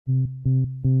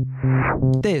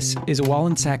This is a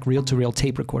Wollensak reel-to-reel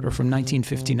tape recorder from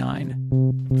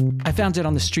 1959. I found it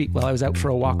on the street while I was out for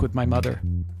a walk with my mother.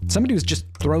 Somebody was just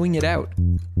throwing it out.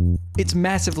 It's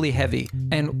massively heavy,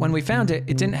 and when we found it,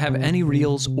 it didn't have any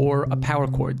reels or a power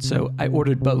cord, so I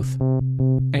ordered both.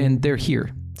 And they're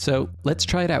here, so let's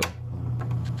try it out.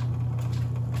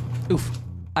 Oof.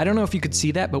 I don't know if you could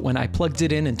see that, but when I plugged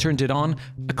it in and turned it on,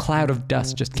 a cloud of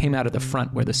dust just came out of the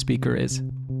front where the speaker is.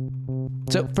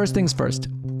 So first things first,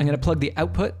 I'm going to plug the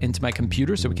output into my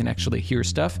computer so we can actually hear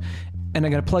stuff, and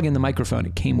I'm going to plug in the microphone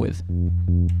it came with.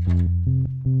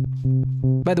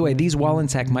 By the way, these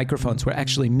Wollensak microphones were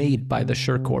actually made by the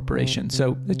Shure Corporation,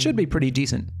 so it should be pretty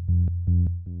decent.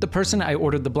 The person I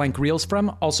ordered the blank reels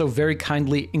from also very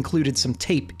kindly included some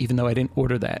tape, even though I didn't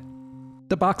order that.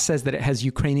 The box says that it has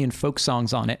Ukrainian folk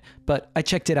songs on it, but I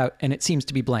checked it out and it seems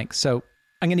to be blank, so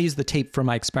I'm going to use the tape for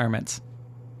my experiments.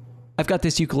 I've got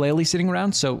this ukulele sitting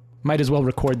around, so might as well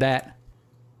record that.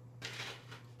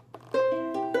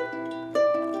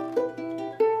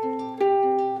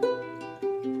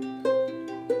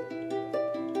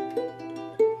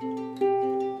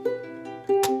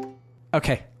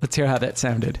 Okay, let's hear how that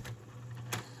sounded.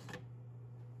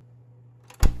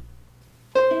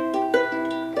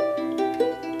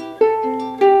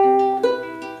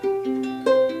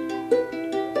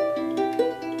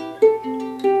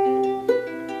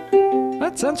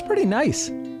 That sounds pretty nice.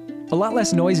 A lot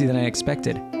less noisy than I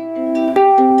expected.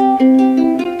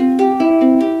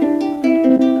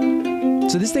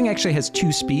 So this thing actually has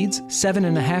two speeds,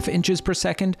 7.5 inches per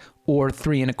second or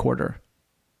 3 1/4.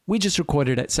 We just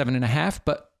recorded at 7.5,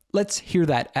 but let's hear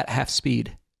that at half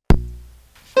speed.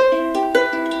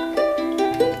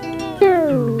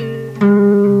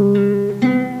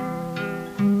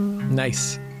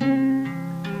 Nice.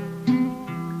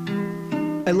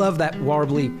 I love that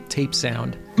warbly tape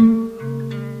sound.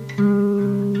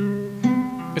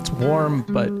 It's warm,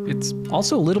 but it's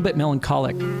also a little bit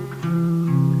melancholic.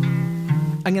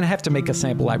 I'm gonna have to make a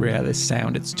sample library out of this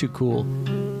sound. It's too cool.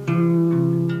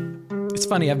 It's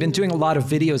funny, I've been doing a lot of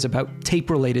videos about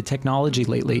tape-related technology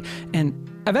lately, and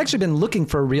I've actually been looking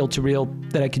for a reel-to-reel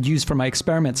that I could use for my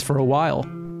experiments for a while.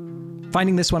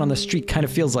 Finding this one on the street kind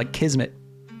of feels like kismet.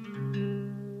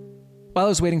 While I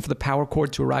was waiting for the power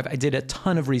cord to arrive, I did a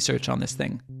ton of research on this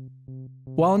thing.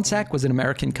 Wollensak was an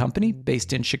American company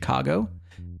based in Chicago.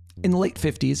 In the late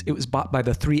 50s, it was bought by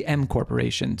the 3M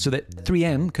Corporation so that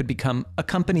 3M could become a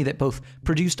company that both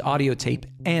produced audio tape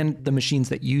and the machines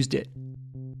that used it.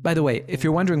 By the way, if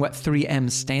you're wondering what 3M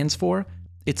stands for,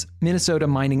 it's Minnesota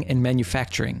Mining and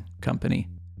Manufacturing Company.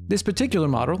 This particular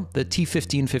model, the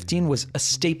T-1515, was a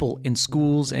staple in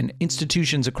schools and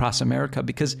institutions across America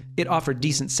because it offered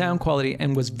decent sound quality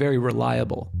and was very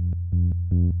reliable.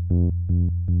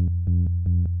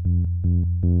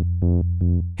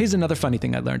 Here's another funny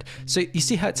thing I learned. So you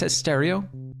see how it says stereo?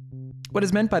 What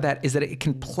is meant by that is that it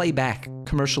can play back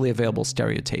commercially available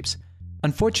stereo tapes.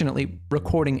 Unfortunately,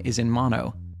 recording is in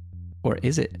mono. Or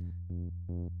is it?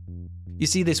 You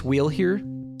see this wheel here?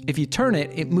 If you turn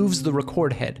it, it moves the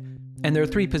record head. And there are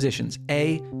 3 positions,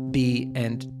 A, B,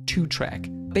 and 2-track.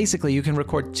 Basically, you can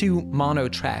record 2 mono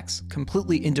tracks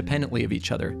completely independently of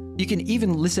each other. You can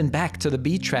even listen back to the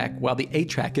B track while the A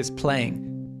track is playing.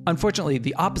 Unfortunately,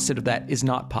 the opposite of that is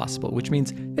not possible, which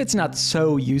means it's not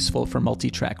so useful for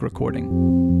multi-track recording.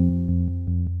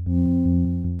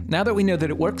 Now that we know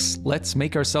that it works, let's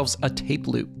make ourselves a tape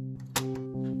loop.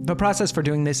 The process for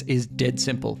doing this is dead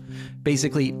simple.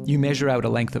 Basically, you measure out a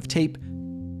length of tape,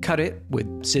 cut it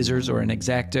with scissors or an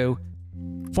X-Acto,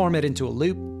 form it into a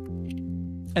loop,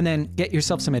 and then get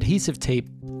yourself some adhesive tape,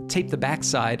 tape the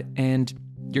backside, and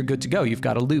you're good to go. You've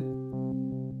got a loop.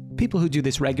 People who do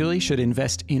this regularly should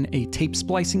invest in a tape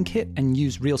splicing kit and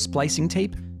use real splicing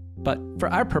tape, but for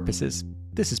our purposes,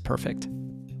 this is perfect.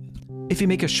 If you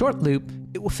make a short loop,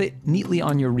 it will fit neatly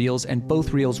on your reels and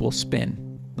both reels will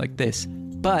spin, like this.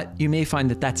 But you may find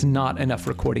that that's not enough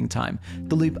recording time.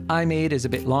 The loop I made is a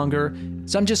bit longer,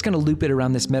 so I'm just going to loop it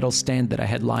around this metal stand that I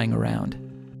had lying around.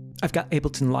 I've got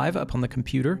Ableton Live up on the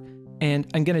computer, and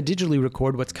I'm going to digitally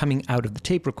record what's coming out of the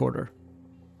tape recorder.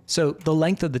 So the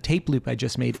length of the tape loop I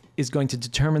just made is going to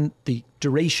determine the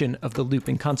duration of the loop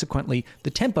and consequently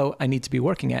the tempo I need to be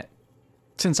working at.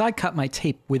 Since I cut my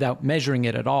tape without measuring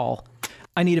it at all,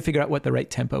 I need to figure out what the right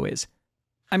tempo is.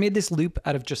 I made this loop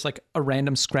out of just like a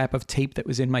random scrap of tape that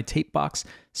was in my tape box.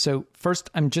 So first,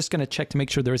 I'm just going to check to make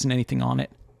sure there isn't anything on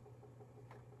it.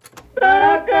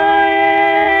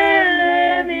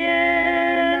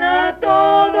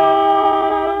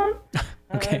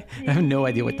 Okay, I have no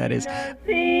idea what that is. That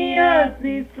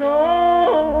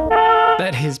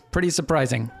is pretty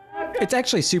surprising. It's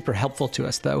actually super helpful to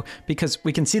us though, because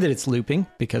we can see that it's looping,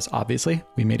 because obviously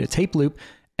we made a tape loop,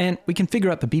 and we can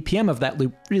figure out the BPM of that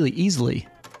loop really easily.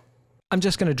 I'm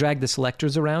just going to drag the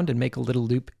selectors around and make a little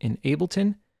loop in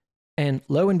Ableton, and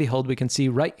lo and behold, we can see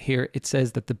right here it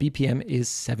says that the BPM is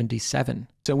 77.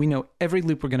 So we know every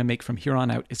loop we're going to make from here on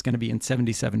out is going to be in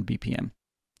 77 BPM.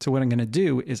 So what I'm going to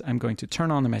do is I'm going to turn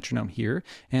on the metronome here,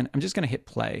 and I'm just going to hit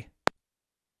play.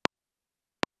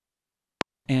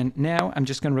 And now I'm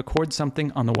just going to record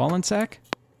something on the Wollensak.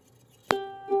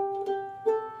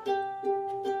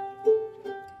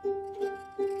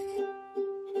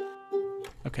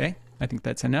 Okay, I think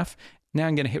that's enough. Now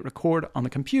I'm going to hit record on the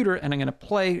computer, and I'm going to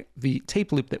play the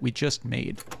tape loop that we just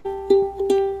made.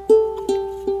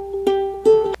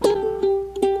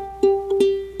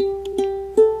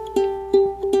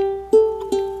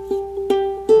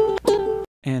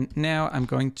 And now I'm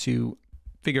going to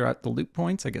figure out the loop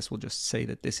points. I guess we'll just say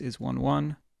that this is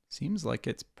 1-1. Seems like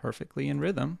it's perfectly in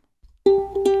rhythm.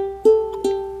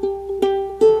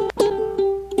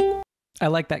 I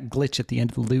like that glitch at the end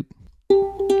of the loop.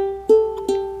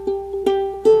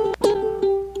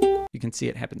 You can see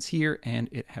it happens here and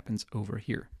it happens over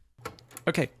here.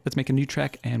 Okay, let's make a new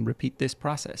track and repeat this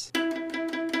process.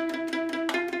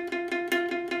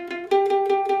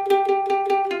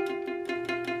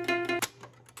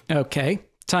 Okay,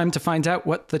 time to find out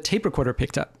what the tape recorder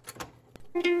picked up.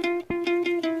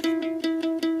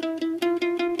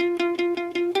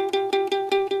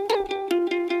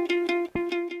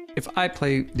 If I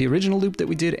play the original loop that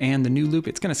we did and the new loop,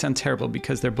 it's going to sound terrible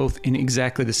because they're both in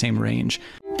exactly the same range.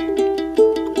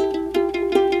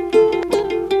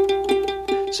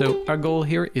 So our goal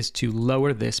here is to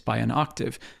lower this by an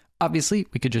octave. Obviously,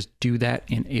 we could just do that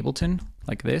in Ableton,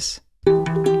 like this.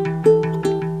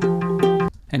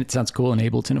 And it sounds cool in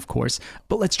Ableton, of course,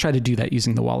 but let's try to do that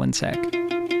using the Wollensak.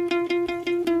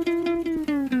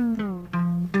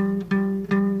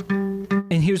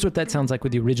 And here's what that sounds like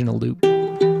with the original loop.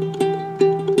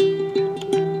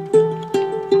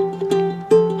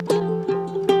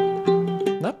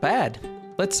 Not bad.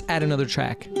 Let's add another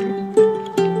track.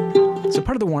 So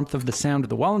part of the warmth of the sound of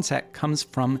the Wollensak comes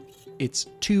from its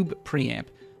tube preamp.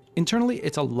 Internally,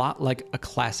 it's a lot like a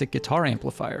classic guitar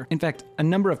amplifier. In fact, a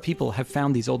number of people have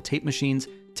found these old tape machines,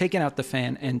 taken out the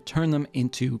fan, and turned them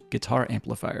into guitar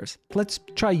amplifiers. Let's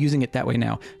try using it that way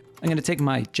now. I'm going to take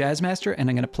my Jazzmaster and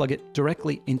I'm going to plug it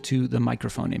directly into the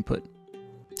microphone input.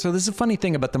 So there's a funny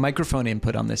thing about the microphone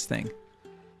input on this thing.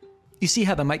 You see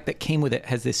how the mic that came with it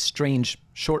has this strange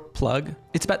short plug?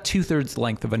 It's about 2/3 the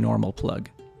length of a normal plug.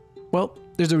 Well,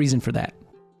 there's a reason for that.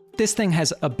 This thing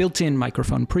has a built-in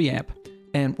microphone preamp.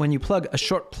 And when you plug a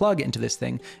short plug into this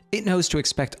thing, it knows to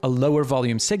expect a lower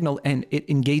volume signal and it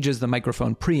engages the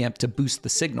microphone preamp to boost the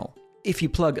signal. If you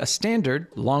plug a standard,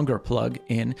 longer plug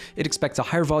in, it expects a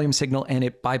higher volume signal and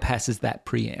it bypasses that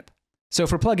preamp. So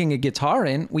for plugging a guitar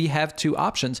in, we have two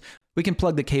options. We can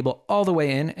plug the cable all the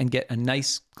way in and get a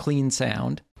nice clean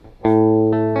sound.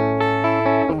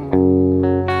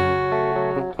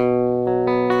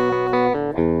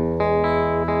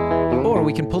 Or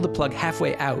we can pull the plug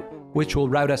halfway out, which will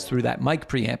route us through that mic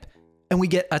preamp, and we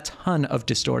get a ton of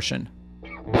distortion.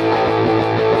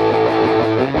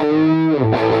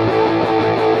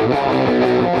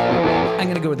 I'm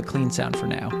gonna go with the clean sound for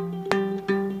now.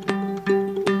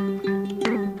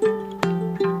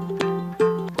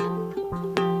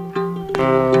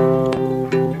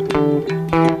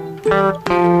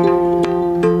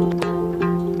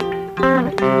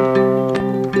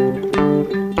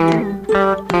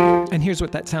 And here's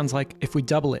what that sounds like if we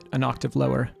double it an octave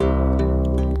lower.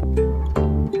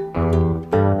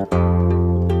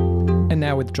 And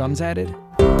now with drums added.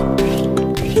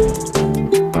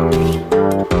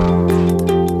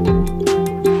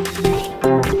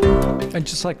 And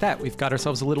just like that, we've got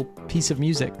ourselves a little piece of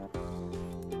music.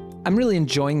 I'm really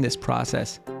enjoying this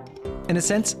process. In a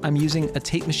sense, I'm using a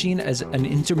tape machine as an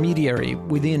intermediary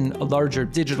within a larger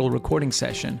digital recording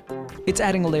session. It's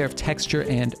adding a layer of texture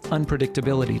and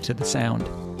unpredictability to the sound.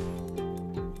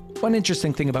 One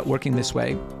interesting thing about working this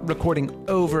way, recording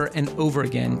over and over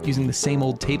again using the same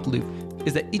old tape loop,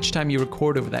 is that each time you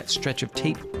record over that stretch of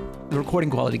tape, the recording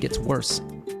quality gets worse.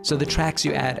 So the tracks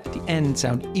you add at the end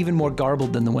sound even more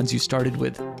garbled than the ones you started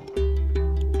with.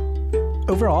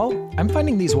 Overall, I'm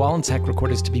finding these Wollensak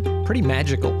recorders to be pretty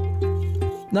magical.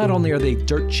 Not only are they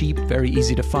dirt cheap, very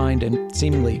easy to find, and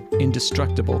seemingly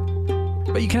indestructible,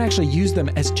 but you can actually use them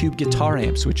as tube guitar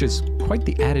amps, which is quite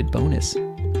the added bonus.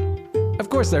 Of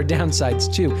course, there are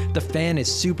downsides too. The fan is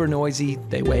super noisy,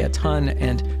 they weigh a ton,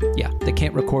 and yeah, they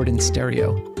can't record in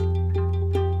stereo.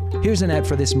 Here's an ad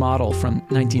for this model from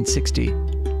 1960.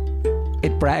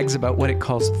 It brags about what it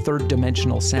calls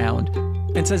third-dimensional sound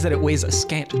and says that it weighs a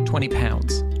scant 20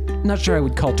 pounds. Not sure I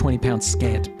would call 20 pounds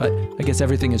scant, but I guess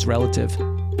everything is relative.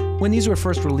 When these were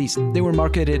first released, they were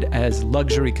marketed as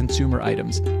luxury consumer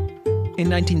items. In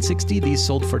 1960, these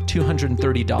sold for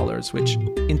 $230, which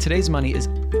in today's money is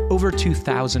over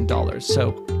 $2,000,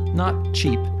 so not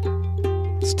cheap.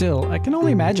 Still, I can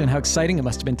only imagine how exciting it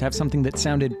must have been to have something that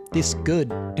sounded this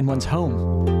good in one's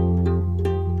home.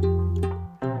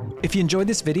 If you enjoyed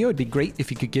this video, it'd be great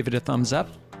if you could give it a thumbs up.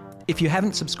 If you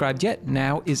haven't subscribed yet,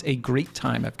 now is a great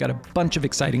time. I've got a bunch of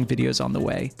exciting videos on the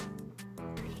way.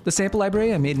 The sample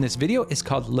library I made in this video is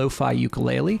called Lo-Fi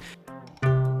Ukulele,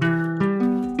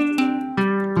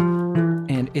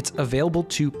 and it's available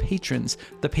to patrons.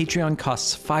 The Patreon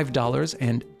costs $5,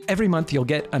 and every month you'll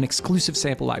get an exclusive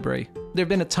sample library. There have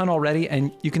been a ton already,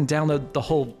 and you can download the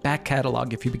whole back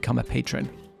catalog if you become a patron.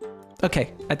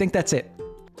 Okay, I think that's it.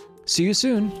 See you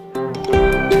soon.